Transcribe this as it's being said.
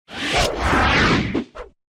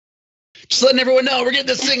Just letting everyone know we're getting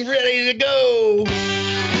this thing ready to go.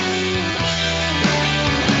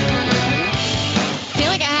 Feel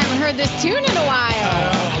like I haven't heard this tune in a while.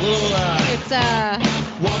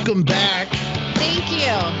 Welcome back. Thank you.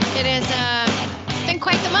 It is. It's been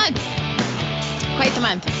quite the month. Quite the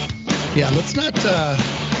month. Yeah, let's not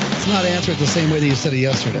answer it the same way that you said it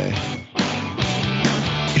yesterday.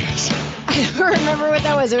 I don't remember what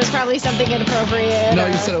that was. It was probably something inappropriate. No,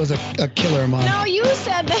 you said it was a killer month. No, you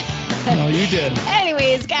said that. No, you did.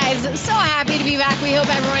 Anyways, guys, so happy to be back. We hope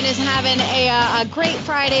everyone is having a great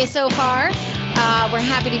Friday so far. We're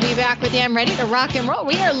happy to be back with you. I'm ready to rock and roll.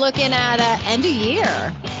 We are looking at end of year.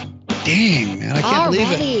 Dang, man, I can't believe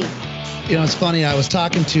it. You know, it's funny. I was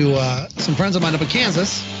talking to some friends of mine up in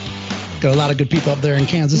Kansas. Got a lot of good people up there in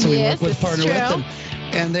Kansas that we work with, partner with.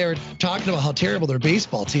 And they were talking about how terrible their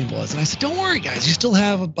baseball team was. And I said, don't worry, guys. You still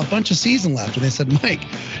have a bunch of season left. And they said, Mike,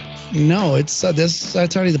 no, it's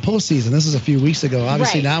already the postseason. This is a few weeks ago.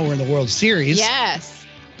 Obviously, now we're in the World Series. Yes.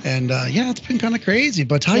 And it's been kind of crazy.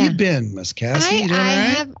 But how you been, Miss Cassie? You doing all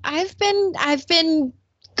right? I've been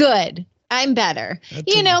good. I'm better.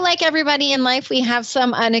 Like everybody in life, we have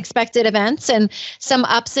some unexpected events and some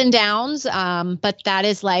ups and downs. But that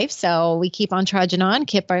is life. So we keep on trudging on,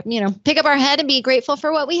 pick up our head and be grateful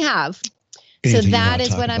for what we have. Anything so that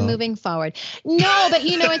is what I'm moving forward. No, but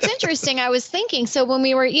it's interesting. I was thinking, so when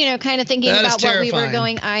we were, kind of thinking about what we were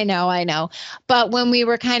going, I know. But when we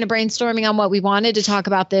were kind of brainstorming on what we wanted to talk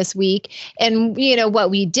about this week and,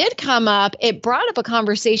 what we did come up, it brought up a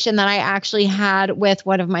conversation that I actually had with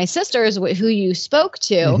one of my sisters who you spoke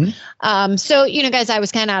to. Mm-hmm. So, guys, I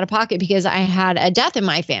was kind of out of pocket because I had a death in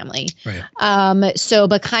my family. Right.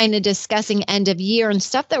 But kind of discussing end of year and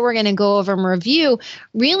stuff that we're going to go over and review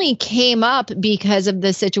really came up because of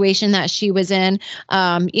the situation that she was in.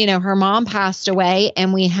 Her mom passed away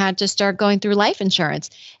and we had to start going through life insurance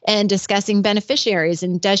and discussing beneficiaries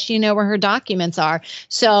and does she know where her documents are?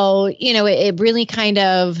 So, it really kind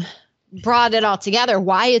of brought it all together,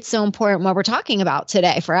 why it's so important what we're talking about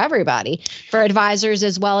today for everybody, for advisors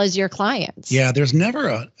as well as your clients. Yeah, there's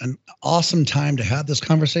never an awesome time to have this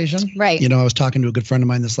conversation. Right. I was talking to a good friend of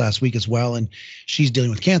mine this last week as well, and she's dealing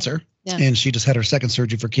with cancer. Yeah. And she just had her second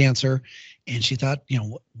surgery for cancer. And she thought,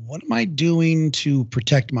 what am I doing to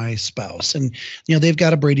protect my spouse? And, they've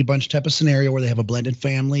got a Brady Bunch type of scenario where they have a blended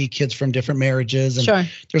family, kids from different marriages. And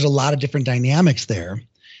there's a lot of different dynamics there.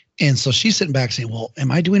 And so she's sitting back saying, well,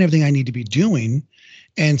 am I doing everything I need to be doing?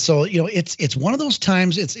 And so, it's one of those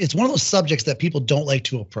times, it's one of those subjects that people don't like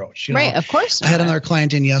to approach. Right, of course. I had another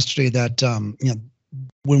client in yesterday that,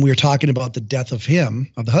 when we were talking about the death of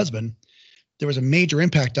the husband, there was a major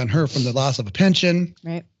impact on her from the loss of a pension,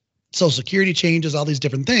 right? Social Security changes, all these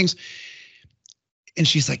different things. And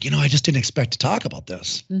she's like, I just didn't expect to talk about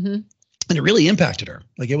this. Mm-hmm. And it really impacted her.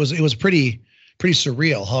 Like it was pretty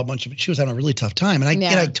surreal how much of it, she was having a really tough time. And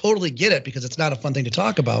I totally get it because it's not a fun thing to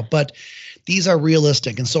talk about, but these are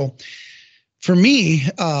realistic. And so for me,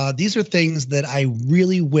 these are things that I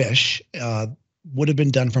really wish would have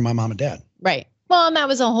been done for my mom and dad. Right. Well, and that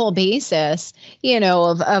was a whole basis,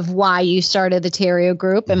 of why you started the Terrio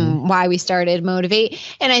group and mm-hmm. why we started Motivate.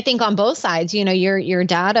 And I think on both sides, your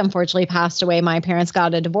dad unfortunately passed away. My parents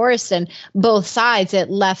got a divorce, and both sides, it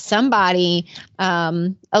left somebody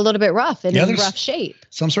a little bit rough and in rough shape.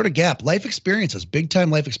 Some sort of gap. Life experiences, big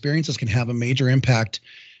time life experiences can have a major impact,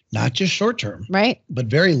 not just short term, right, but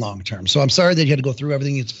very long term. So I'm sorry that you had to go through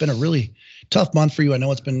everything. It's been a really tough month for you. I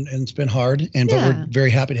know it's been hard, but we're very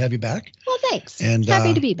happy to have you back. Well, thanks. And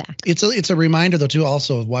happy to be back. It's a reminder though too,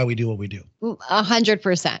 also of why we do what we do.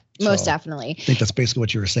 100%, most definitely. I think that's basically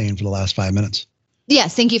what you were saying for the last 5 minutes.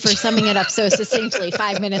 Yes, thank you for summing it up so succinctly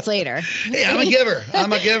 5 minutes later. Hey, I'm a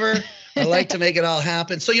giver. I like to make it all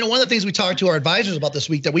happen. So, one of the things we talked to our advisors about this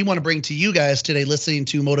week that we want to bring to you guys today, listening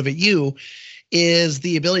to Motivate You, is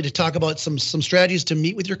the ability to talk about some strategies to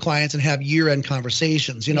meet with your clients and have year-end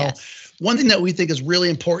conversations. One thing that we think is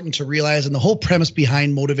really important to realize, and the whole premise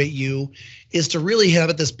behind Motivate You, is to really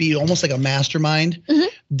have this be almost like a mastermind mm-hmm.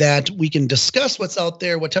 that we can discuss what's out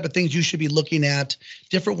there, what type of things you should be looking at,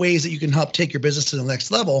 different ways that you can help take your business to the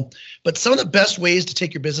next level. But some of the best ways to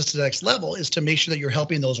take your business to the next level is to make sure that you're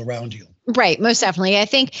helping those around you. Right. Most definitely. I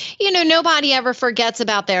think, nobody ever forgets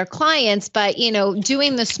about their clients, but,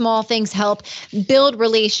 doing the small things help build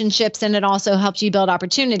relationships, and it also helps you build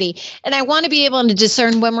opportunity. And I want to be able to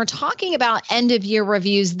discern when we're talking talking about end of year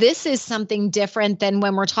reviews, this is something different than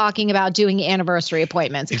when we're talking about doing anniversary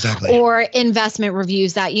appointments. Exactly. Or investment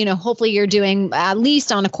reviews that, hopefully you're doing at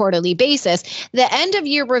least on a quarterly basis. The end of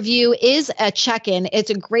year review is a check-in. It's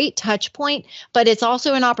a great touch point, but it's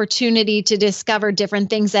also an opportunity to discover different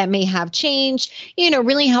things that may have changed,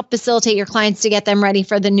 really help facilitate your clients to get them ready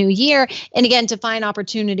for the new year. And again, to find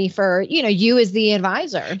opportunity for, you as the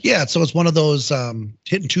advisor. Yeah. So it's one of those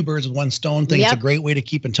hitting two birds with one stone thing. Yep. It's a great way to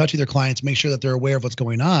keep in touch with your clients, make sure that they're aware of what's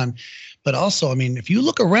going on. But also, if you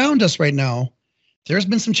look around us right now, there's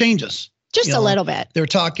been some changes. Just a little bit. They're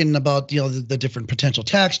talking about, the different potential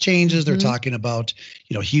tax changes. They're talking about,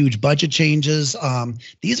 huge budget changes.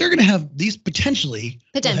 These are going to have potentially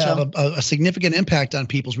have a significant impact on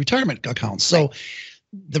people's retirement accounts. So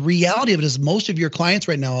the reality of it is most of your clients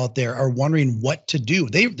right now out there are wondering what to do.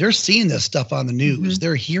 They're seeing this stuff on the news.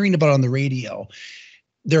 They're hearing about it on the radio.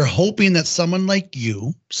 They're hoping that someone like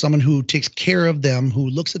you, someone who takes care of them, who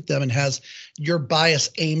looks at them and has your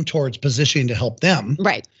bias aimed towards positioning to help them.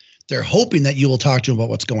 Right. They're hoping that you will talk to them about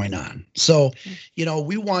what's going on. So,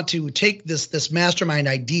 we want to take this mastermind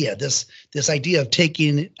idea, this idea of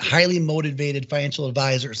taking highly motivated financial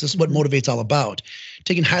advisors. This is what Motivate's all about.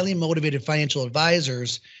 Taking highly motivated financial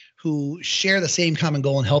advisors who share the same common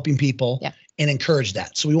goal in helping people and encourage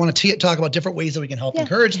that. So we want to talk about different ways that we can help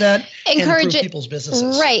encourage that, encourage improve people's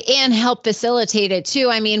businesses. Right. And help facilitate it too.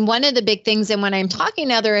 One of the big things, and when I'm talking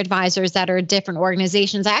to other advisors that are different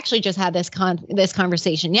organizations, I actually just had this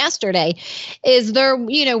conversation yesterday, is they're,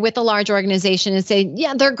 with a large organization and say,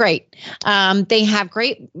 yeah, they're great. They have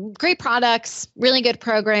great products, really good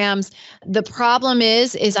programs. The problem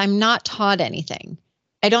is I'm not taught anything.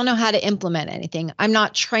 I don't know how to implement anything. I'm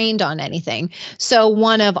not trained on anything. So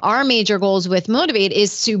one of our major goals with Motivate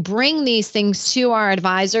is to bring these things to our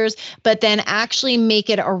advisors, but then actually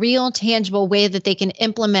make it a real tangible way that they can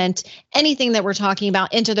implement anything that we're talking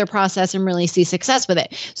about into their process and really see success with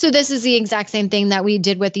it. So this is the exact same thing that we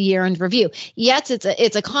did with the year-end review. Yes,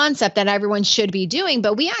 it's a concept that everyone should be doing,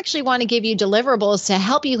 but we actually want to give you deliverables to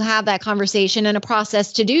help you have that conversation and a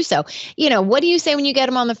process to do so. What do you say when you get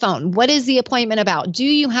them on the phone? What is the appointment about?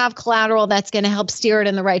 Do you have collateral that's going to help steer it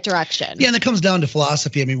in the right direction? Yeah, and it comes down to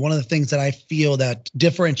philosophy. One of the things that I feel that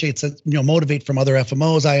differentiates, Motivate from other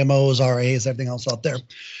FMOs, IMOs, RAs, everything else out there,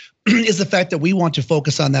 is the fact that we want to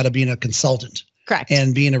focus on that of being a consultant. Correct.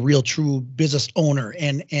 And being a real true business owner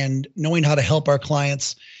and knowing how to help our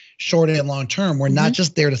clients short and long term. We're not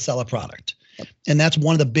just there to sell a product. And that's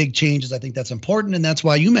one of the big changes I think that's important. And that's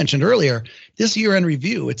why you mentioned earlier, this year-end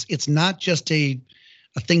review, it's not just a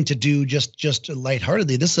thing to do just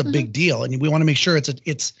lightheartedly. This is a big deal. And we want to make sure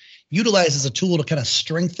it's utilized as a tool to kind of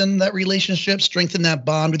strengthen that relationship, strengthen that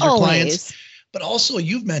bond with your clients. But also,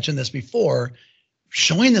 you've mentioned this before,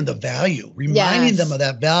 showing them the value, reminding them of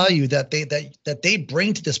that value that they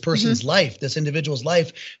bring to this person's life, this individual's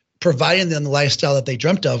life, providing them the lifestyle that they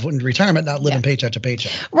dreamt of in retirement, not living paycheck to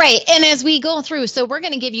paycheck. Right. And as we go through, so we're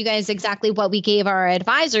going to give you guys exactly what we gave our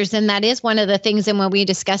advisors. And that is one of the things, and when we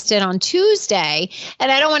discussed it on Tuesday,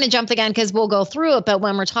 and I don't want to jump the gun because we'll go through it, but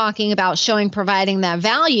when we're talking about providing that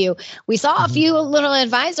value, we saw a few little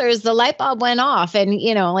advisors, the light bulb went off. And,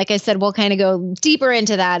 like I said, we'll kind of go deeper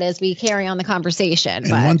into that as we carry on the conversation.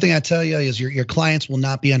 And one thing I tell you is your clients will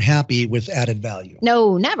not be unhappy with added value.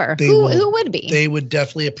 No, never. Who would be? They would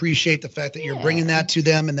definitely appreciate the fact that you're bringing that to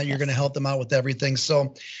them and that you're going to help them out with everything.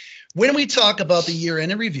 So when we talk about the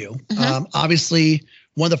year-end review, obviously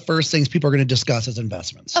one of the first things people are going to discuss is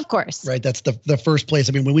investments. Of course. Right. That's the first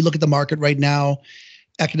place. When we look at the market right now,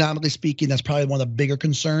 economically speaking, that's probably one of the bigger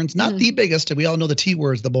concerns. Not the biggest, and we all know the T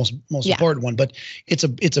word is the most important one, but it's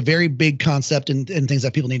a very big concept and things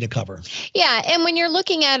that people need to cover. Yeah, and when you're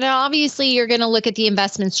looking at it, obviously you're going to look at the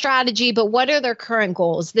investment strategy, but what are their current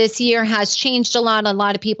goals? This year has changed a lot. A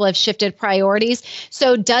lot of people have shifted priorities.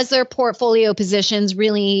 So does their portfolio positions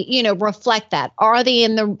really, reflect that? Are they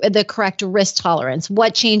in the correct risk tolerance?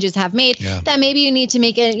 What changes have made that maybe you need to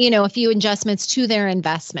make a few adjustments to their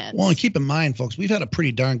investments? Well, and keep in mind, folks, we've had a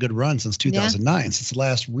pretty darn good run since 2009, since the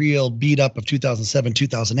last real beat up of 2007,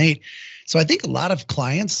 2008. So I think a lot of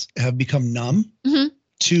clients have become numb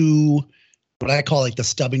to what I call the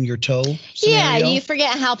stubbing your toe scenario. Yeah, you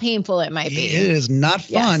forget how painful it might be. It is not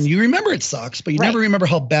fun. Yes. You remember it sucks, but you never remember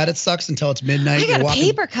how bad it sucks until it's midnight. I got a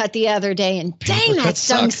paper cut the other day, and dang, that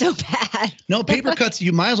stung so bad. No, paper cuts,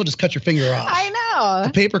 you might as well just cut your finger off. I know.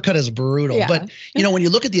 The paper cut is brutal. Yeah. But, when you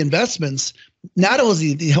look at the investments, not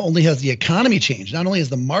only has the economy changed, not only has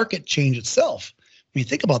the market changed itself.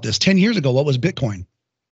 Think about this. 10 years ago, what was Bitcoin?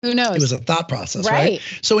 Who knows? It was a thought process, right?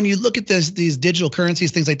 So when you look at these digital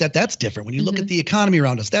currencies, things like that, that's different. When you look at the economy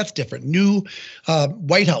around us, that's different. New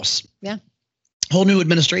White House. Yeah. Whole new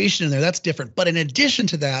administration in there, that's different. But in addition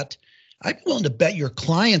to that, I'm willing to bet your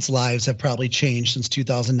clients' lives have probably changed since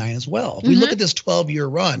 2009 as well. If we look at this 12-year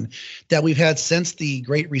run that we've had since the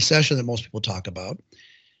Great Recession that most people talk about,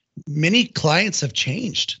 many clients have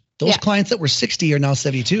changed. Those clients that were 60 are now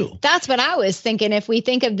 72. That's what I was thinking. If we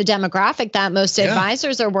think of the demographic that most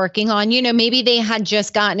advisors are working on, you know, maybe they had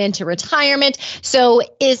just gotten into retirement. So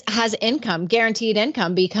has income, guaranteed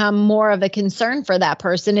income, become more of a concern for that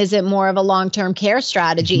person? Is it more of a long-term care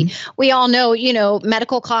strategy? We all know, you know,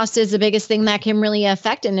 medical cost is the biggest thing that can really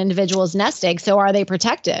affect an individual's nest egg. So are they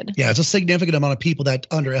protected? Yeah, it's a significant amount of people that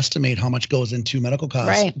underestimate how much goes into medical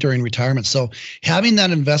costs during retirement. So having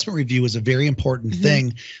that investment review is a very important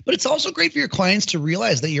thing. But it's also great for your clients to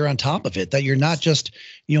realize that you're on top of it, that you're not just,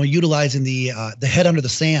 you know, utilizing the head under the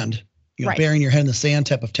sand, you know, burying your head in the sand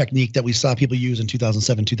type of technique that we saw people use in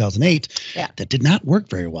 2007, 2008. That did not work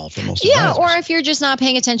very well for most advisors. Or if you're just not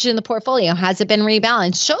paying attention to the portfolio, has it been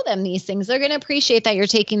rebalanced? Show them these things. They're going to appreciate that you're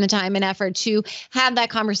taking the time and effort to have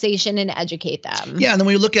that conversation and educate them. Yeah, and then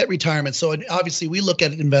we look at retirement. So obviously we look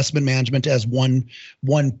at investment management as one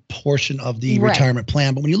portion of the retirement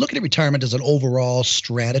plan. But when you look at retirement as an overall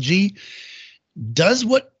strategy, does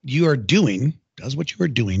what you're doing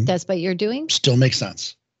still make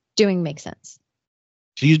sense? Doing makes sense.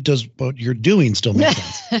 Does what you're doing still make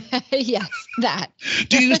sense? Yes, that.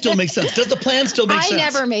 Do you still make sense? Does the plan still make sense? I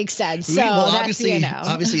never make sense. So well, that's, you know.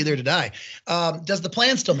 Obviously either did I. Does the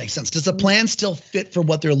plan still make sense? Does the plan still fit for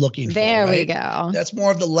what they're looking for? There we go. That's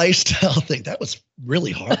more of the lifestyle thing. That was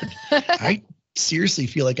really hard. I seriously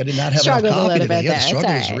feel like I did not have enough coffee today. Yeah, the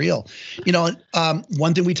struggle is real. You know,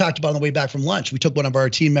 one thing we talked about on the way back from lunch, we took one of our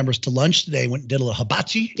team members to lunch today, went and did a little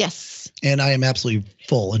hibachi. Yes. And I am absolutely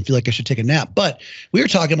full and feel like I should take a nap. But we were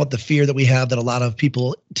talking about the fear that we have that a lot of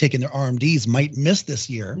people taking their RMDs might miss this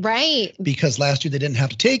year. Right. Because last year they didn't have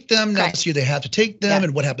to take them. Now this year they have to take them.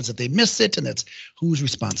 And what happens if they miss it? And that's whose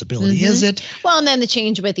responsibility is it? Well, and then the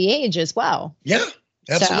change with the age as well. Yeah.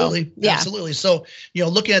 Absolutely. So, absolutely. So, you know,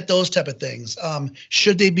 looking at those type of things,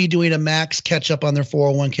 should they be doing a max catch up on their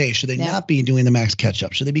 401k? Should they not be doing the max catch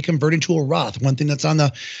up? Should they be converting to a Roth? One thing that's on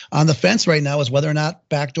the fence right now is whether or not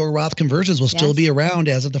backdoor Roth conversions will still be around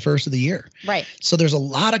as of the first of the year. Right. So there's a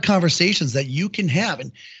lot of conversations that you can have.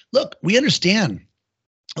 And look, we understand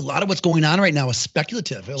a lot of what's going on right now is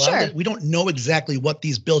speculative. We don't know exactly what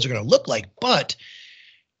these bills are going to look like, but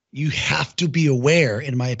you have to be aware,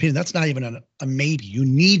 in my opinion. That's not even a maybe. You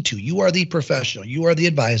need to. You are the professional. You are the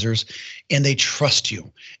advisors, and they trust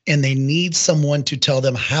you. And they need someone to tell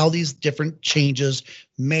them how these different changes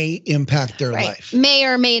may impact their life. May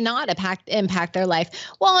or may not impact their life.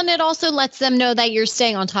 Well, and it also lets them know that you're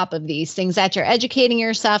staying on top of these things, that you're educating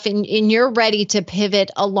yourself and you're ready to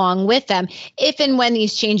pivot along with them if and when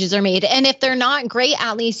these changes are made. And if they're not great,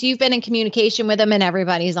 at least you've been in communication with them and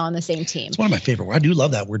everybody's on the same team. It's one of my favorite words. I do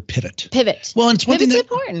love that word, pivot. Pivot. Well, and it's one thing that's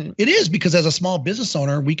important. It is, because as a small business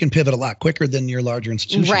owner, we can pivot a lot quicker than your larger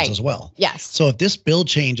institutions as well. Yes. So if this bill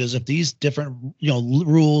changes, if these different,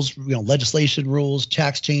 rules, legislation rules,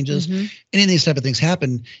 tax changes, any of these type of things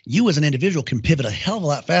happen, you as an individual can pivot a hell of a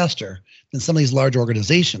lot faster than some of these large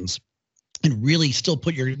organizations and really still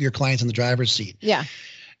put your clients in the driver's seat. Yeah.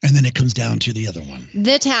 And then it comes down to the other one.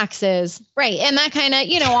 The taxes. Right. And that kind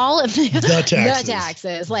of, all of the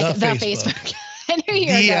taxes, like the Facebook. I knew you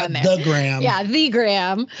were going there. The gram. Yeah, the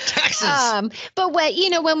gram. Taxes. But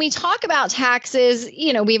when we talk about taxes,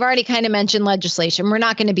 we've already kind of mentioned legislation. We're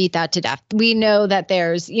not going to beat that to death. We know that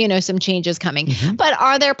there's, some changes coming. But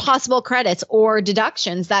are there possible credits or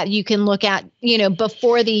deductions that you can look at,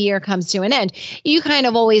 before the year comes to an end? You kind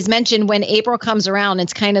of always mentioned when April comes around,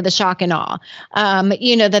 it's kind of the shock and awe,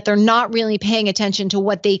 that they're not really paying attention to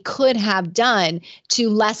what they could have done to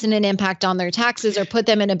lessen an impact on their taxes or put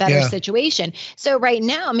them in a better situation. So right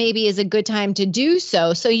now maybe is a good time to do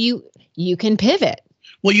so you can pivot.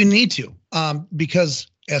 Well, you need to, because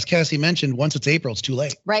as Cassie mentioned, once it's April, it's too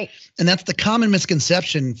late. Right. And that's the common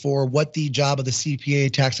misconception for what the job of the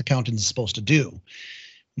CPA tax accountant is supposed to do.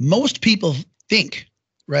 Most people think,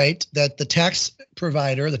 right, that the tax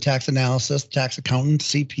provider, the tax analysis, tax accountant,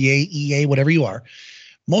 CPA, EA, whatever you are,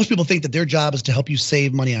 most people think that their job is to help you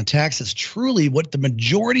save money on taxes. Truly, what the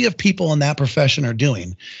majority of people in that profession are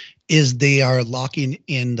doing is they are locking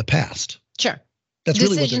in the past. Sure. That's decisions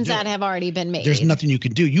really what they're doing. That have already been made. There's nothing you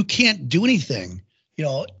can do. You can't do anything,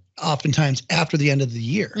 oftentimes after the end of the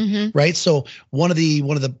year, right? So one of the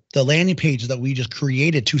landing pages that we just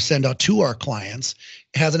created to send out to our clients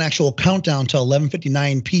has an actual countdown to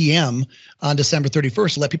 11:59 p.m. on December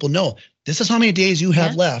 31st to let people know this is how many days you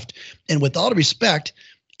have left. And with all due respect,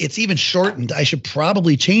 it's even shortened. I should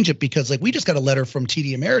probably change it because we just got a letter from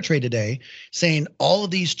TD Ameritrade today saying all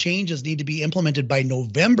of these changes need to be implemented by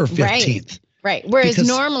November 15th. Right. Whereas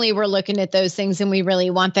normally we're looking at those things and we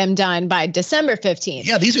really want them done by December 15th.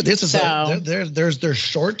 Yeah, they're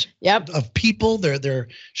short of people. They're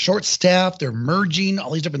short staffed. They're merging.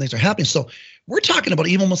 All these different things are happening. So we're talking about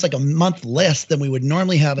even almost like a month less than we would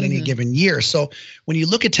normally have in any given year. So when you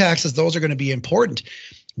look at taxes, those are going to be important.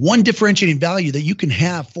 One differentiating value that you can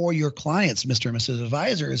have for your clients, Mr. and Mrs.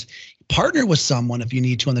 Advisor, is partner with someone if you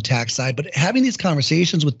need to on the tax side, but having these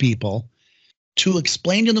conversations with people to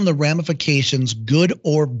explain to them the ramifications, good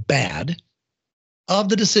or bad, of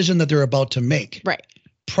the decision that they're about to make. Right.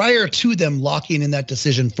 Prior to them locking in that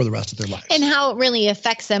decision for the rest of their lives. And how it really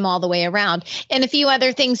affects them all the way around. And a few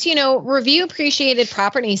other things, review appreciated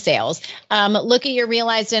property sales. Look at your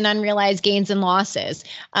realized and unrealized gains and losses.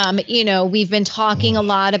 We've been talking a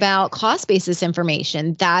lot about cost basis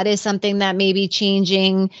information. That is something that may be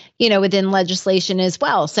changing, within legislation as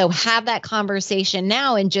well. So have that conversation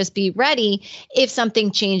now and just be ready. If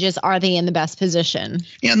something changes, are they in the best position?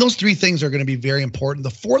 Yeah, and those three things are going to be very important.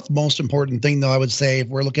 The fourth most important thing, though, I would say, if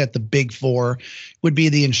we're looking at the big four, would be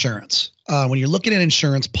the insurance. When you're looking at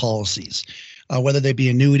insurance policies, whether they be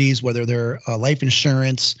annuities, whether they're life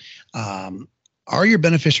insurance, are your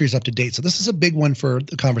beneficiaries up to date? So this is a big one for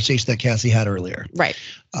the conversation that Cassie had earlier. Right.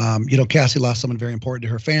 Cassie lost someone very important to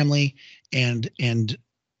her family, and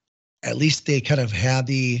at least they kind of had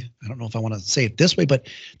I don't know if I want to say it this way, but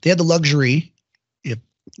they had the luxury, if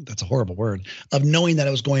that's a horrible word, of knowing that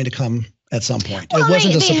it was going to come at some point. Well, it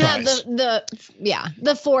wasn't a surprise. Had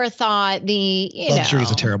the forethought, luxury is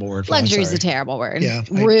a terrible word. Luxury is a terrible word. Yeah.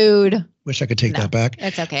 Rude. Wish I could take that back.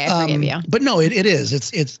 It's okay. I forgive you. But no, it is.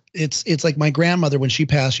 It's like my grandmother, when she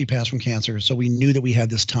passed from cancer. So we knew that we had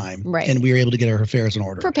this time. Right. And we were able to get our affairs in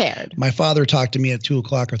order. Prepared. My father talked to me at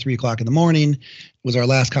 2:00 or 3:00 in the morning. It was our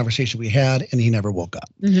last conversation we had, and he never woke up.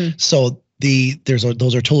 So those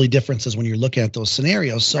are totally differences when you're looking at those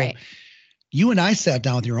scenarios. So you and I sat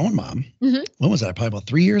down with your own mom. When was that? Probably about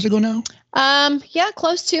 3 years ago now? Yeah,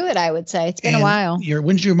 close to it, I would say. It's been a while.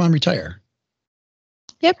 When did your mom retire?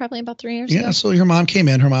 Yeah, probably about 3 years ago. Yeah, so your mom came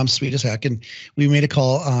in. Her mom's sweet as heck. And we made a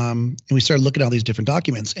call and we started looking at all these different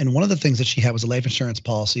documents. And one of the things that she had was a life insurance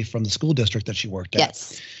policy from the school district that she worked at.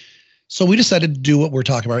 Yes. So we decided to do what we're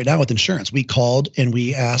talking about right now with insurance. We called and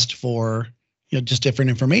we asked for just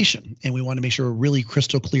different information. And we want to make sure we're really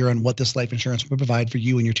crystal clear on what this life insurance would provide for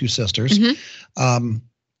you and your two sisters. And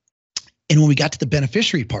when we got to the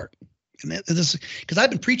beneficiary part, and this, because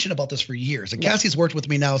I've been preaching about this for years, and Cassie's worked with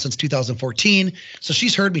me now since 2014, so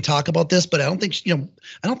she's heard me talk about this. But I don't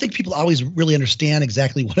think people always really understand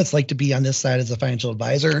exactly what it's like to be on this side as a financial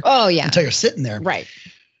advisor. Oh yeah, until you're sitting there, right?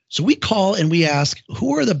 So we call and we ask,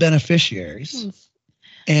 who are the beneficiaries?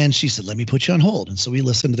 And she said, let me put you on hold. And so we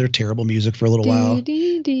listened to their terrible music for a little while.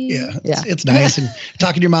 Yeah, it's nice. And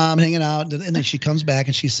talking to your mom, hanging out. And then she comes back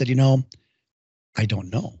and she said, I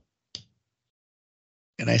don't know.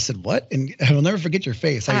 And I said, what? And I will never forget your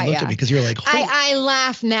face. I looked at me because you're like, I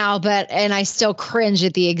laugh now, and I still cringe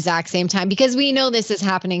at the exact same time because we know this is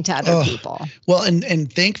happening to other people. Well,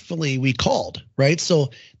 and thankfully we called, right?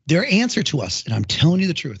 So their answer to us, and I'm telling you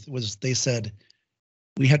the truth, was they said,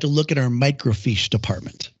 we have to look at our microfiche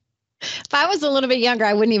department. If I was a little bit younger,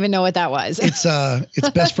 I wouldn't even know what that was. It's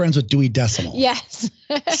best friends with Dewey Decimal. Yes.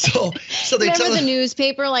 So they remember the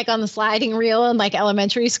newspaper like on the sliding reel in like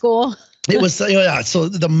elementary school. It was so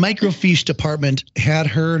the microfiche department had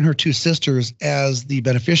her and her two sisters as the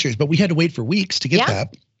beneficiaries, but we had to wait for weeks to get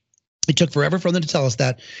that. It took forever for them to tell us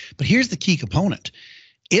that. But here's the key component.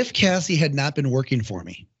 If Cassie had not been working for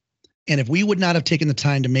me, and if we would not have taken the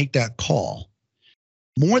time to make that call,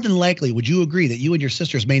 more than likely, would you agree that you and your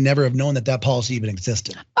sisters may never have known that policy even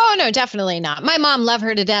existed? Oh, no, definitely not. My mom, love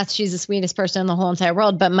her to death. She's the sweetest person in the whole entire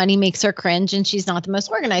world, but money makes her cringe and she's not the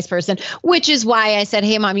most organized person, which is why I said,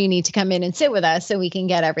 hey, Mom, you need to come in and sit with us so we can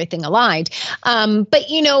get everything aligned. But,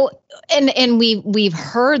 and we've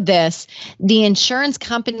heard this, the insurance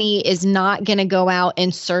company is not going to go out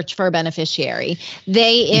and search for a beneficiary.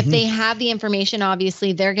 If they have the information,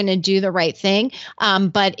 obviously they're going to do the right thing.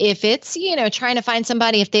 But if it's, trying to find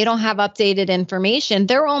somebody, if they don't have updated information,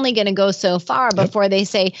 they're only going to go so far before they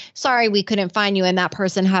say, sorry, we couldn't find you. And that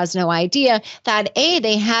person has no idea that A,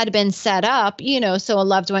 they had been set up, so a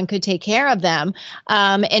loved one could take care of them.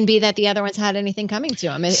 And B, that the other ones had anything coming to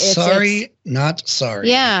them. not sorry.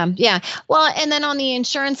 Yeah. Yeah. Well, and then on the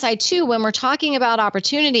insurance side too, when we're talking about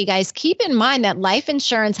opportunity, guys, keep in mind that life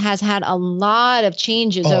insurance has had a lot of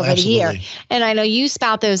changes over the year. And I know you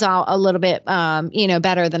spout those out a little bit,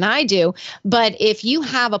 better than I do. But if you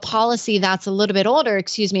have a policy that's a little bit older,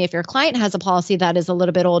 if your client has a policy that is a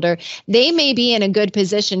little bit older, they may be in a good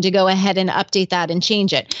position to go ahead and update that and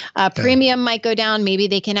change it. Premium might go down. Maybe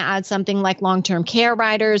they can add something like long-term care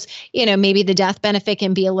riders. Maybe the death benefit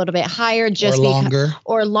can be a little bit higher.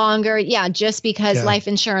 Or longer. Yeah. Just because life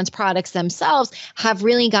insurance products themselves have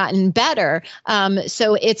really gotten better.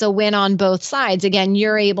 So it's a win on both sides. Again,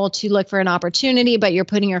 you're able to look for an opportunity, but you're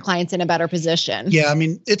putting your clients in a better position. Yeah. I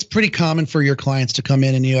mean, it's pretty common for your clients to come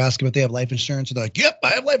in and you ask them if they have life insurance. And they're like, yep,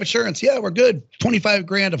 I have life insurance. Yeah, we're good. 25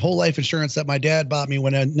 grand of whole life insurance that my dad bought me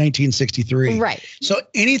when in 1963. Right. So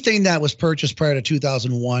anything that was purchased prior to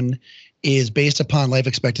 2001 is based upon life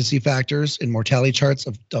expectancy factors and mortality charts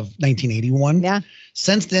of 1981. Yeah.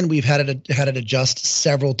 Since then, we've had it adjust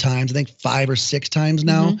several times. I think 5 or 6 times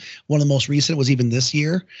now. Mm-hmm. One of the most recent was even this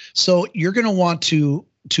year. So you're going to want to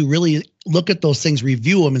really look at those things,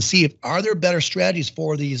 review them, and see if are there better strategies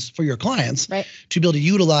for your clients to be able to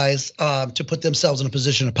utilize to put themselves in a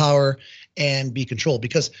position of power and be controlled.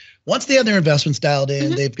 Because once they have their investments dialed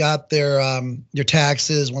in, they've got their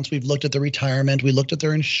taxes. Once we've looked at their retirement, we looked at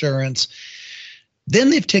their insurance. Then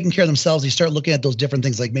they've taken care of themselves. They start looking at those different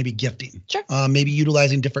things like maybe gifting, maybe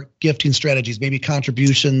utilizing different gifting strategies, maybe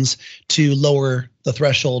contributions to lower the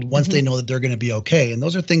threshold once they know that they're going to be okay. And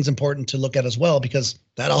those are things important to look at as well, because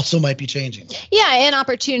that also might be changing. Yeah, an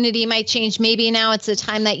opportunity might change. Maybe now it's a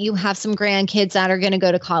time that you have some grandkids that are going to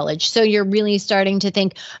go to college. So you're really starting to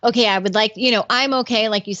think, okay, I would like, I'm okay.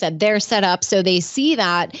 Like you said, they're set up. So they see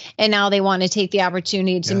that. And now they want to take the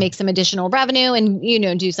opportunity to make some additional revenue and,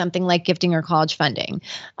 do something like gifting or college funding.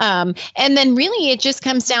 And then really it just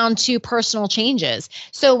comes down to personal changes.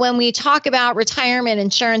 So when we talk about retirement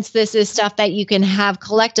insurance, this is stuff that you can have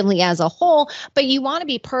collectively as a whole, but you want to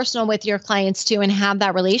be personal with your clients too and have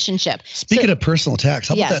that relationship. Speaking of personal tax,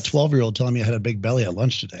 how about that 12-year-old telling me I had a big belly at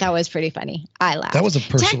lunch today? That was pretty funny. I laughed. That was a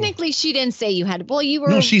personal. Technically, she didn't say you had. Well, you were.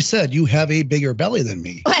 No, she said you have a bigger belly than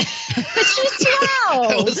me. She's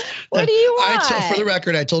 12. What do you want? For the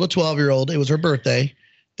record, I told a 12-year-old it was her birthday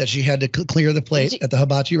that she had to clear the plate at the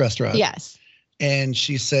hibachi restaurant. Yes. And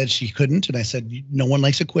she said she couldn't. And I said, no one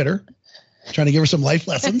likes a quitter. Trying to give her some life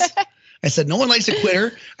lessons. I said, no one likes a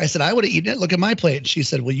quitter. I said, I would have eaten it. Look at my plate. And she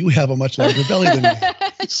said, well, you have a much larger belly than me.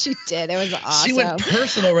 She did. It was awesome. She went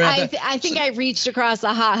personal right I think I reached across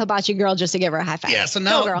the hot hibachi girl just to give her a high five. Yeah, so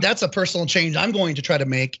now that's a personal change I'm going to try to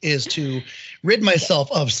make, is to rid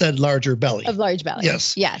myself of said larger belly. Of large belly.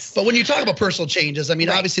 Yes. Yes. But when you talk about personal changes, I mean,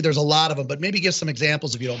 obviously there's a lot of them, but maybe give some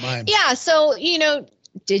examples if you don't mind. Yeah. So,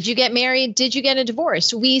 did you get married? Did you get a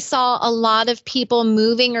divorce? We saw a lot of people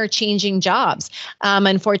moving or changing jobs.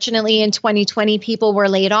 Unfortunately, in 2020, people were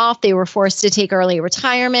laid off. They were forced to take early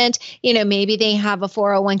retirement. Maybe they have a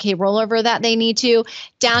 401k rollover that they need to.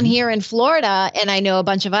 Down here in Florida, and I know a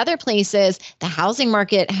bunch of other places, the housing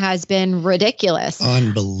market has been ridiculous.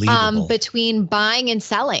 Unbelievable. Between buying and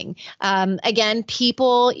selling. Again,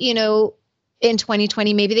 people, in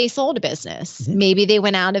 2020, maybe they sold a business. Maybe they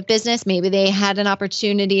went out of business. Maybe they had an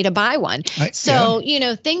opportunity to buy one.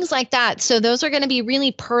 Things like that. So those are going to be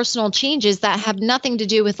really personal changes that have nothing to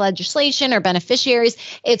do with legislation or beneficiaries.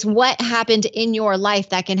 It's what happened in your life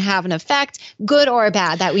that can have an effect, good or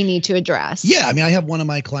bad, that we need to address. Yeah. I mean, I have one of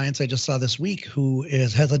my clients I just saw this week who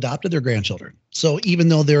has adopted their grandchildren. So even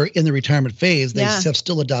though they're in the retirement phase, they have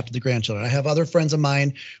still adopted the grandchildren. I have other friends of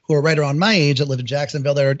mine who are right around my age that live in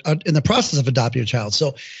Jacksonville that are in the process of adopting a child.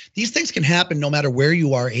 So these things can happen no matter where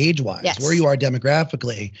you are age-wise, where you are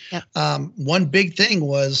demographically. Yep. One big thing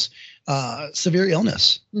was severe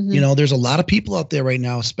illness. There's a lot of people out there right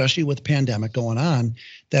now, especially with the pandemic going on,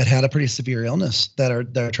 that had a pretty severe illness that are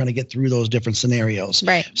trying to get through those different scenarios.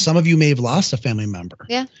 Right. Some of you may have lost a family member.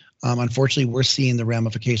 Yeah. Unfortunately, we're seeing the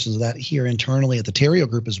ramifications of that here internally at the Terrio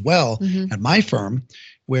Group as well, at my firm,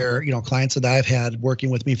 where, clients that I've had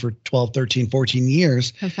working with me for 12, 13, 14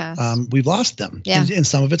 years, we've lost them. Yeah. And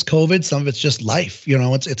some of it's COVID, some of it's just life.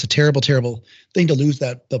 It's a terrible, terrible thing to lose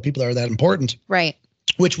the people that are that important. Right.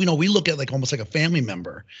 Which we look at like almost like a family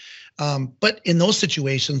member. But in those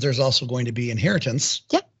situations, there's also going to be inheritance.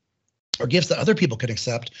 Yep. Or gifts that other people can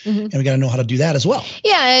accept. And we got to know how to do that as well.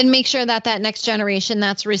 Yeah. And make sure that next generation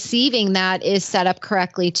that's receiving that is set up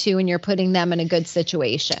correctly too. And you're putting them in a good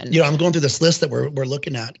situation. I'm going through this list that we're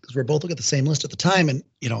looking at because we're both looking at the same list at the time. And,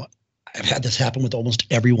 I've had this happen with almost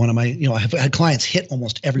every one of my, I've had clients hit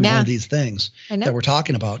almost every one of these things that we're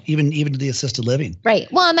talking about, even to the assisted living.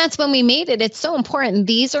 Right. Well, and that's when we made it. It's so important.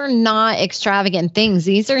 These are not extravagant things.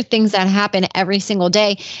 These are things that happen every single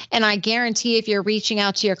day. And I guarantee if you're reaching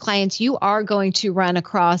out to your clients, you are going to run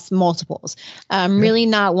across multiples, really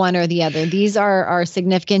not one or the other. These are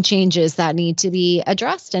significant changes that need to be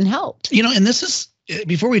addressed and helped. And this is,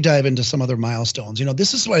 before we dive into some other milestones,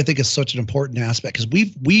 this is what I think is such an important aspect, because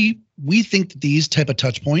we think that these type of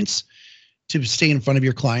touch points to stay in front of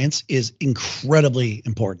your clients is incredibly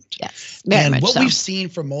important. Yes. And what we've seen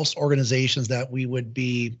from most organizations that we would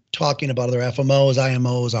be talking about, other FMOs,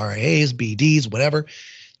 IMOs, RIAs, BDs, whatever,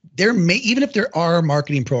 even if there are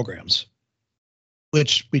marketing programs,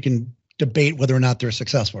 which we can debate whether or not they're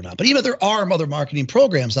successful or not, but even if there are other marketing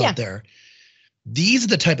programs out there, these are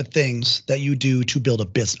the type of things that you do to build a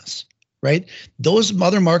business, right? Those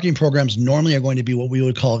other marketing programs normally are going to be what we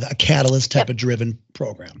would call a catalyst type of driven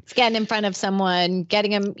program. It's getting in front of someone,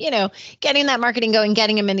 getting them, getting that marketing going,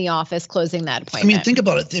 getting them in the office, closing that appointment. I mean, think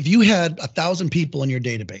about it. If you had 1,000 people in your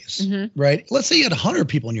database, right? Let's say you had 100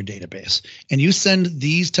 people in your database, and you send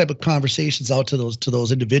these type of conversations out to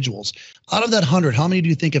those individuals. Out of that 100, how many do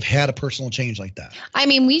you think have had a personal change like that? I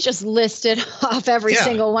mean, we just listed off every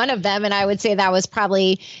single one of them, and I would say that was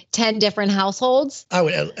probably 10 different households. I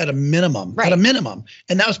would at a minimum, at a minimum,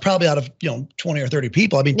 and that was probably out of 20 or 30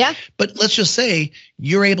 people. I mean, but let's just say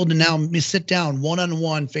you're able to now sit down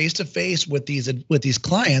one-on-one, face-to-face with these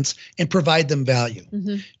clients and provide them value.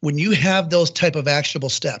 When you have those type of actionable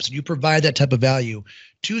steps, you provide that type of value,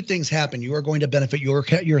 two things happen. You are going to benefit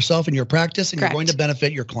yourself and your practice, and you're going to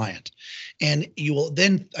benefit your client. And you will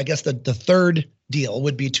then, I guess the third deal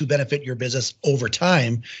would be to benefit your business over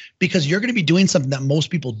time, because you're going to be doing something that most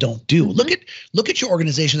people don't do. Look at your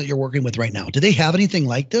organization that you're working with right now. Do they have anything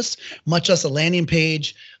like this? Much less a landing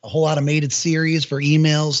page, a whole automated series for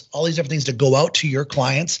emails, all these different things to go out to your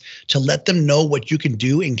clients to let them know what you can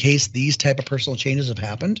do in case these type of personal changes have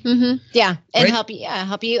happened. Yeah. And help you.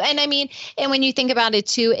 And I mean, and when you think about it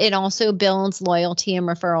too, it also builds loyalty and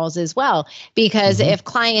referrals as well, because if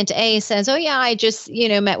client A says, oh yeah, I just,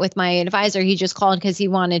 met with my advisor, he just called because he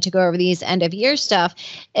wanted to go over these end of year stuff.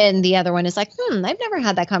 And the other one is like, I've never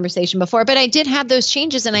had that conversation before, but I did have those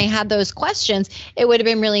changes and I had those questions. It would have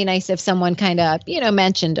been really nice if someone kind of,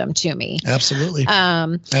 mentioned them to me. Absolutely.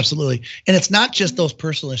 Absolutely. And it's not just those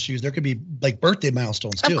personal issues. There could be like birthday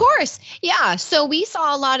milestones too. Of course. Yeah. So we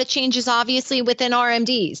saw a lot of changes, obviously, within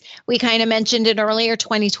RMDs. We kind of mentioned it earlier,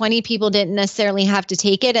 2020, people didn't necessarily have to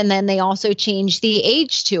take it. And then they also changed the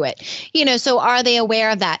age to it. So are they aware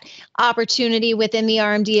of that opportunity within the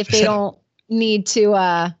RMD if they don't need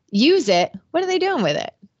to use it? What are they doing with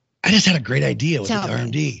it? I just had a great idea with the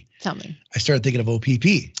RMD. Tell me. I started thinking of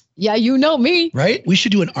OPP. Yeah, you know me. Right? We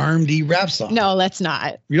should do an RMD rap song. No, let's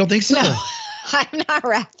not. You don't think so? No, I'm not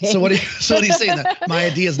rapping. So what are you saying? That my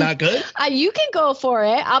idea is not good? You can go for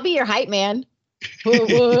it. I'll be your hype man.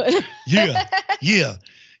 Yeah,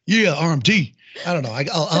 RMD. I don't know.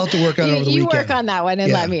 I'll have to work on it over the weekend. You work on that one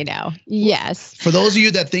and let me know. Yes. For those of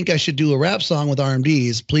you that think I should do a rap song with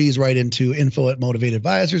RMDs, please write into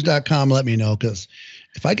info@motivatedadvisors.com. Let me know, because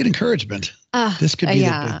if I get encouragement, this could be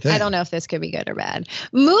the big thing. I don't know if this could be good or bad.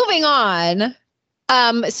 Moving on.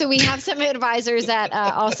 So we have some advisors that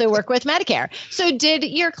also work with Medicare. So did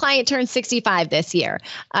your client turn 65 this year?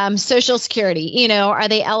 Social Security, are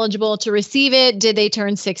they eligible to receive it? Did they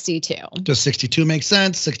turn 62? Does 62 make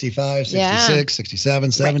sense? 65, 66,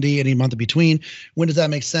 67, 70, any month in between? When does that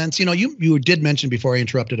make sense? You did mention before I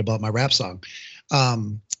interrupted about my rap song.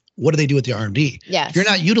 What do they do with the RMD? Yes. If you're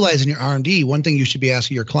not utilizing your RMD, one thing you should be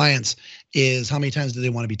asking your clients is how many times do they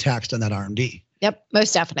want to be taxed on that RMD? Yep,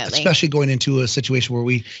 most definitely. Especially going into a situation where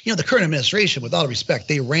the current administration, with all respect,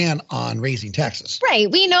 they ran on raising taxes.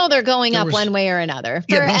 Right. We know they're going up one way or another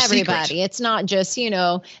for everybody. Secret. It's not just,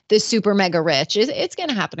 the super mega rich. It's going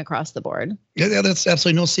to happen across the board. Yeah, that's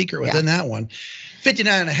absolutely no secret within that one.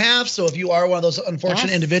 59 and a half. So if you are one of those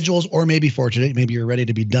unfortunate individuals, or maybe fortunate, maybe you're ready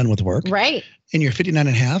to be done with work. Right. And you're 59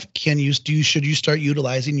 and a half, should you start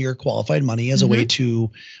utilizing your qualified money as a way to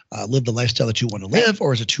live the lifestyle that you want to live,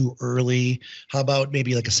 or is it too early? How about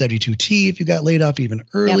maybe like a 72T if you got laid off even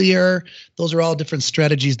earlier? Those are all different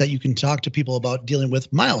strategies that you can talk to people about dealing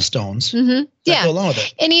with milestones that go along with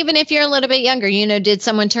it. And even if you're a little bit younger, did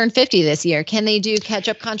someone turn 50 this year? Can they do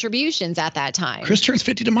catch-up contributions at that time? Chris turns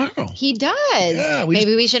 50 tomorrow. He does. Yeah,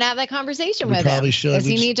 maybe we should have that conversation with him. We probably should. Does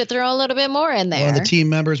he need to throw a little bit more in there? One of the team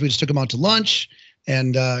members, we just took him out to lunch.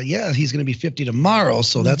 And he's going to be 50 tomorrow.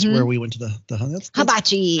 So that's where we went to the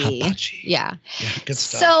hibachi. Yeah. Good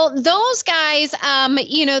stuff. So those guys,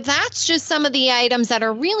 that's just some of the items that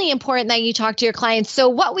are really important that you talk to your clients. So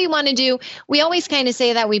what we want to do, we always kind of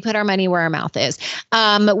say that we put our money where our mouth is.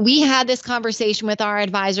 We had this conversation with our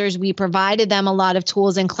advisors. We provided them a lot of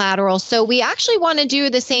tools and collateral. So we actually want to do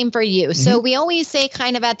the same for you. So we always say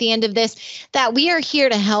kind of at the end of this that we are here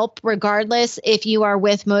to help regardless if you are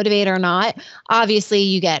with Motivate or not. Obviously,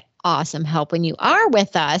 you get awesome help when you are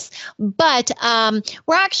with us, but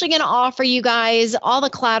we're actually going to offer you guys all the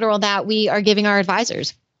collateral that we are giving our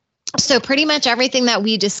advisors. So pretty much everything that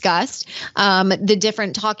we discussed, the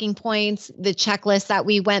different talking points, the checklist that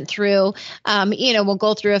we went through, we'll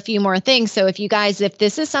go through a few more things. So if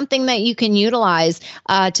this is something that you can utilize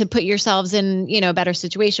to put yourselves in, a better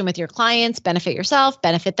situation with your clients, benefit yourself,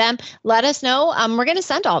 benefit them, let us know. We're going to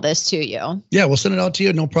send all this to you. Yeah, we'll send it out to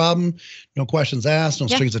you. No problem. No questions asked, no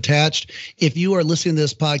strings attached. If you are listening to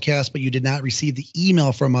this podcast, but you did not receive the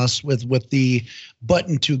email from us with the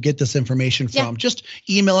button to get this information from, just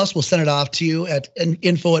email us. We'll send it off to you at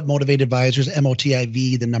info@Motivate Advisors,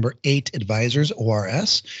 MOTIV, the number 8 advisors,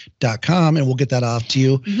 ORS.com, and we'll get that off to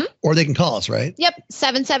you. Or they can call us, right? Yep,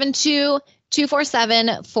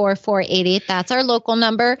 772-247-4488. That's our local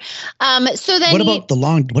number. So then what about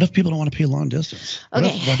what if people don't want to pay long distance?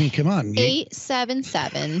 Okay. Come on.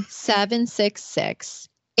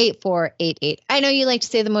 877-766-8488. I know you like to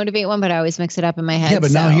say the Motivate one, but I always mix it up in my head. Yeah,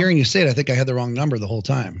 but now hearing you say it, I think I had the wrong number the whole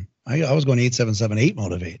time. I was going 8778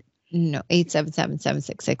 Motivate. No,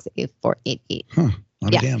 877-766-8488. Huh.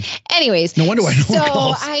 Damn. Anyways. No wonder why no one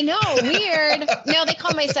calls. I know, weird. No, they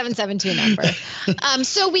call my 772 number.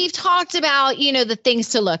 So we've talked about, the things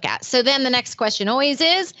to look at. So then the next question always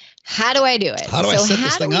is, how do I do it? How do I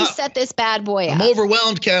set this bad boy up? I'm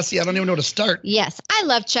overwhelmed, Cassie. I don't even know where to start. Yes. I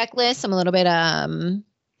love checklists. I'm a little bit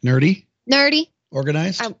nerdy.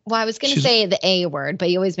 Organized? I was going to say the A word, but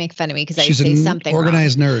you always make fun of me because I say something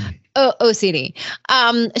organized wrong. Nerd. OCD.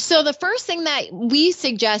 So the first thing that we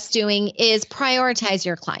suggest doing is prioritize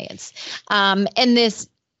your clients. And this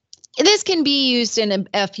can be used in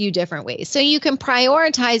a few different ways. So you can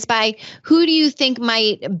prioritize by who do you think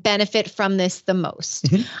might benefit from this the most?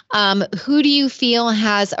 Who do you feel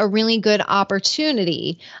has a really good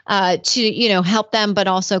opportunity to, help them, but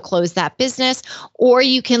also close that business? Or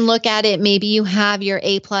you can look at it, maybe you have your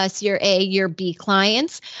A+, your A, your B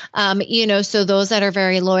clients, so those that are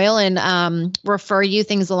very loyal and refer you,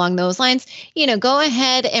 things along those lines, go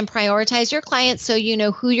ahead and prioritize your clients so you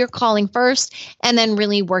know who you're calling first and then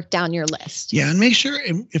really work down your list. Yeah, and make sure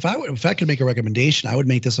if I could make a recommendation, I would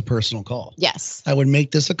make this a personal call. Yes. I would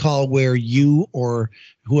make this a call where you or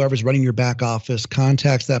whoever's running your back office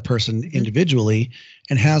contacts that person individually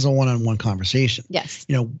and has a one-on-one conversation. Yes.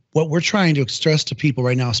 What we're trying to stress to people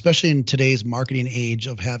right now, especially in today's marketing age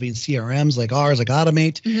of having CRMs like ours, like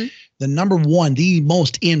Automate, the number one, the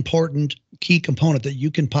most important key component that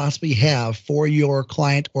you can possibly have for your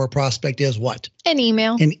client or prospect is what? An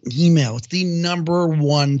email. An email. It's the number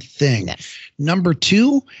one thing. Yes. Number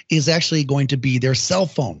 2 is actually going to be their cell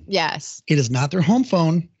phone. Yes. It is not their home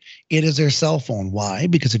phone. It is their cell phone. Why?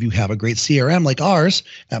 Because if you have a great CRM like ours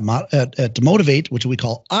at Motivate, which we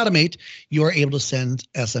call Automate, you are able to send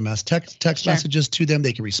SMS text messages to them.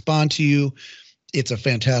 They can respond to you. It's a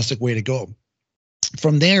fantastic way to go.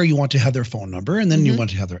 From there, you want to have their phone number, and then you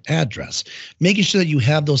want to have their address. Making sure that you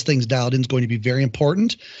have those things dialed in is going to be very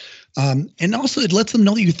important. And also, it lets them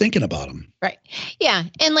know that you're thinking about them. Right. Yeah.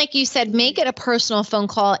 And like you said, make it a personal phone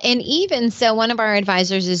call. And even so, one of our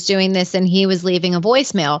advisors is doing this and he was leaving a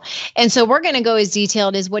voicemail. And so we're going to go as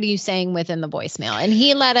detailed as what are you saying within the voicemail? And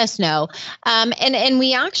he let us know. And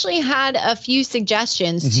we actually had a few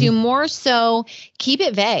suggestions to more so keep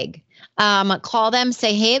it vague. Call them,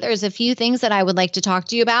 say, hey, there's a few things that I would like to talk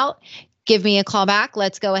to you about. Give me a call back.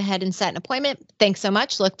 Let's go ahead and set an appointment. Thanks so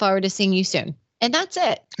much. Look forward to seeing you soon. And that's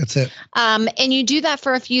it. That's it. And you do that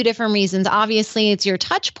for a few different reasons. Obviously, it's your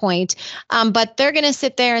touch point, but they're going to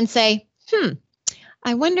sit there and say,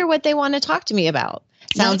 I wonder what they want to talk to me about.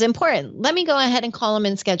 Sounds important. Let me go ahead and call them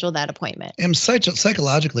and schedule that appointment. And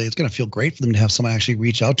psychologically, it's going to feel great for them to have someone actually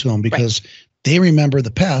reach out to them because they remember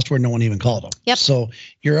the past where no one even called them. Yep. So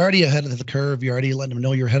you're already ahead of the curve. You're already letting them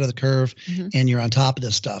know you're ahead of the curve and you're on top of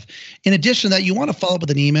this stuff. In addition to that, you want to follow up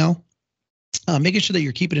with an email. Making sure that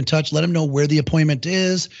you're keeping in touch. Let them know where the appointment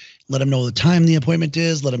is. Let them know the time the appointment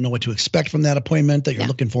is. Let them know what to expect from that appointment, that you're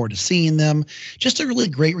looking forward to seeing them. Just a really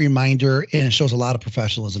great reminder, and it shows a lot of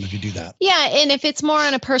professionalism if you do that. Yeah, and if it's more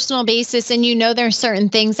on a personal basis and you know there's certain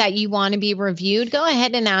things that you want to be reviewed, go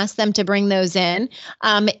ahead and ask them to bring those in.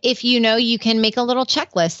 If you know, you can make a little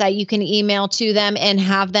checklist that you can email to them and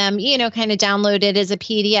have them, kind of download it as a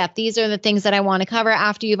PDF. These are the things that I want to cover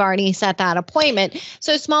after you've already set that appointment.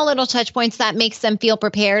 So small little touch points that makes them feel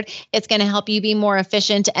prepared. It's going to help you be more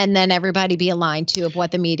efficient, and then everybody be aligned to of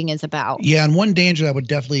what the meeting is about. Yeah, and one danger I would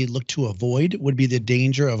definitely look to avoid would be the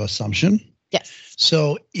danger of assumption. Yes.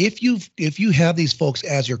 So if you have these folks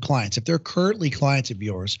as your clients, if they're currently clients of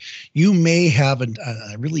yours, you may have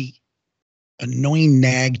a really annoying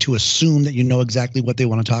nag to assume that you know exactly what they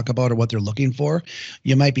want to talk about or what they're looking for.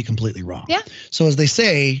 You might be completely wrong. Yeah. So as they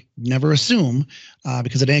say, never assume,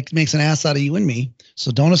 because it makes an ass out of you and me.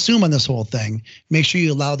 So don't assume on this whole thing. Make sure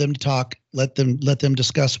you allow them to talk. Let them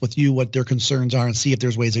discuss with you what their concerns are and see if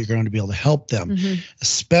there's ways that you're going to be able to help them,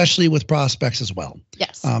 especially with prospects as well.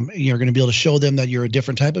 Yes. You're going to be able to show them that you're a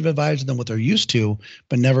different type of advisor than what they're used to,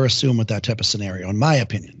 but never assume with that type of scenario, in my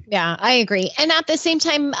opinion. Yeah, I agree. And at the same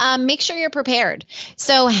time, make sure you're prepared.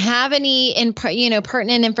 So have any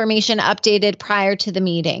pertinent information updated prior to the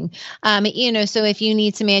meeting. So if you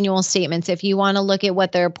need some annual statements, if you want to look at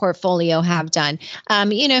what their portfolio have done,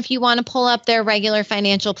 if you want to pull up their regular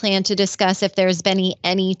financial plan to discuss if there's been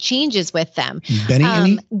any changes with them. Benny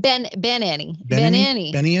Annie?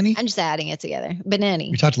 I'm just adding it together. Benny.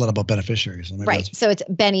 We talked a lot about beneficiaries. Right. So it's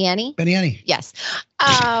Benny Annie. Yes.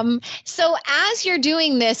 So as you're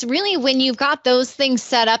doing this, really, when you've got those things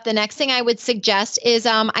set up, the next thing I would suggest is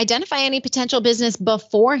identify any potential business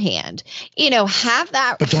beforehand. Have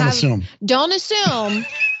that. But don't assume. Don't assume.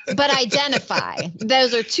 But identify.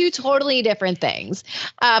 Those are two totally different things.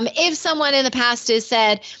 If someone in the past has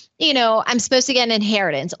said, I'm supposed to get an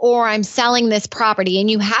inheritance, or I'm selling this property,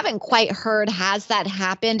 and you haven't quite heard, has that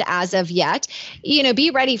happened as of yet?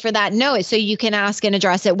 Be ready for that. Know it so you can ask and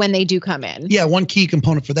address it when they do come in. Yeah. One key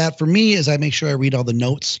component for that for me is I make sure I read all the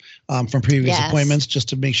notes from previous appointments, just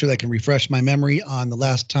to make sure that I can refresh my memory on the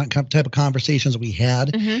last type of conversations we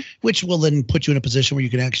had, which will then put you in a position where you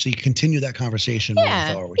can actually continue that conversation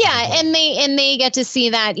moving forward. Yeah. And they get to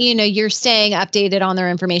see that, you're staying updated on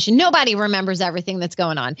their information. Nobody remembers everything that's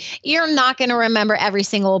going on. You're not going to remember every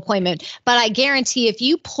single appointment, but I guarantee if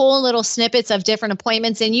you pull little snippets of different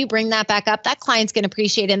appointments and you bring that back up, that client's going to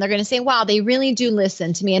appreciate it. And they're going to say, wow, they really do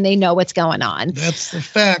listen to me and they know what's going on. That's the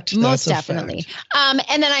fact. Most definitely.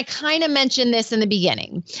 And then I kind of mentioned this in the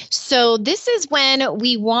beginning. So this is when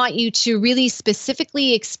we want you to really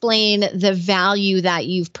specifically explain the value that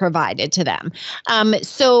you've provided to them.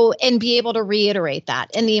 And be able to reiterate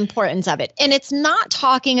that and the importance of it. And it's not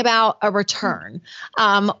talking about a return,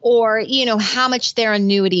 or, how much their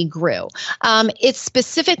annuity grew. It's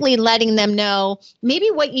specifically letting them know maybe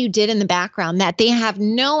what you did in the background that they have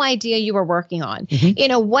no idea you were working on,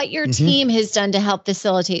 what your team has done to help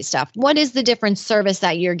facilitate stuff. What is the different service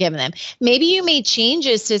that you're giving them? Maybe you made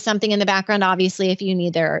changes to something in the background. Obviously, if you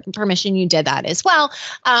need their permission, you did that as well.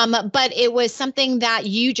 But it was something that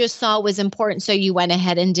you just saw was important, so you went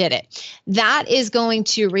ahead and did it. That is going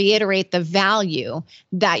to reiterate the value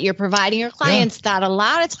that you're providing your clients that a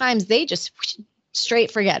lot of times they just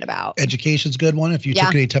straight forget about. Education's a good one. If you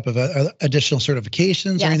took any type of additional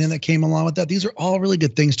certifications or anything that came along with that, these are all really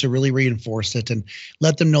good things to really reinforce it and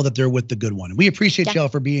let them know that they're with the good one. We appreciate y'all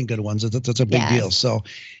for being good ones. That's a big deal. So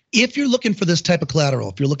if you're looking for this type of collateral,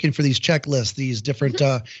 if you're looking for these checklists, these different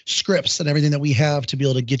scripts and everything that we have to be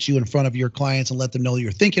able to get you in front of your clients and let them know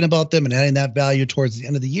you're thinking about them and adding that value towards the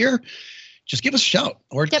end of the year, just give us a shout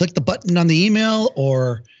or click the button on the email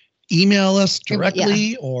or email us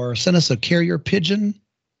directly or send us a carrier pigeon.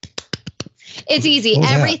 It's easy.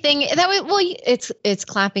 Everything that way. Well, it's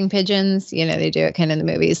clapping pigeons. They do it kind of in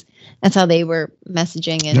the movies. That's how they were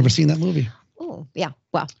messaging. And never seen that movie. Oh yeah.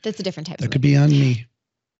 Well, that's a different type. That could be on me.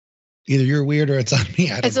 Either you're weird or it's on me.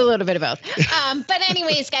 It's a little bit of both. But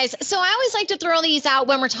anyways, guys, so I always like to throw these out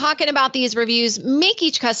when we're talking about these reviews, make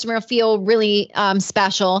each customer feel really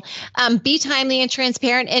special, be timely and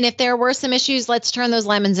transparent. And if there were some issues, let's turn those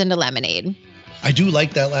lemons into lemonade. I do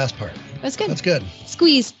like that last part. That's good. That's good.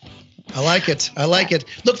 Squeeze. I like it. It.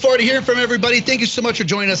 Look forward to hearing from everybody. Thank you so much for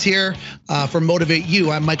joining us here for Motivate You.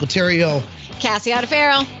 I'm Michael Terrio. Cassie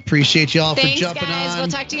Audifero. Appreciate y'all for jumping guys. on. We'll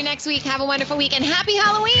talk to you next week. Have a wonderful week and happy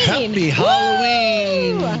Halloween. Happy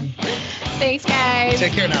Halloween. Thanks, guys.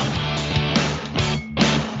 Take care now.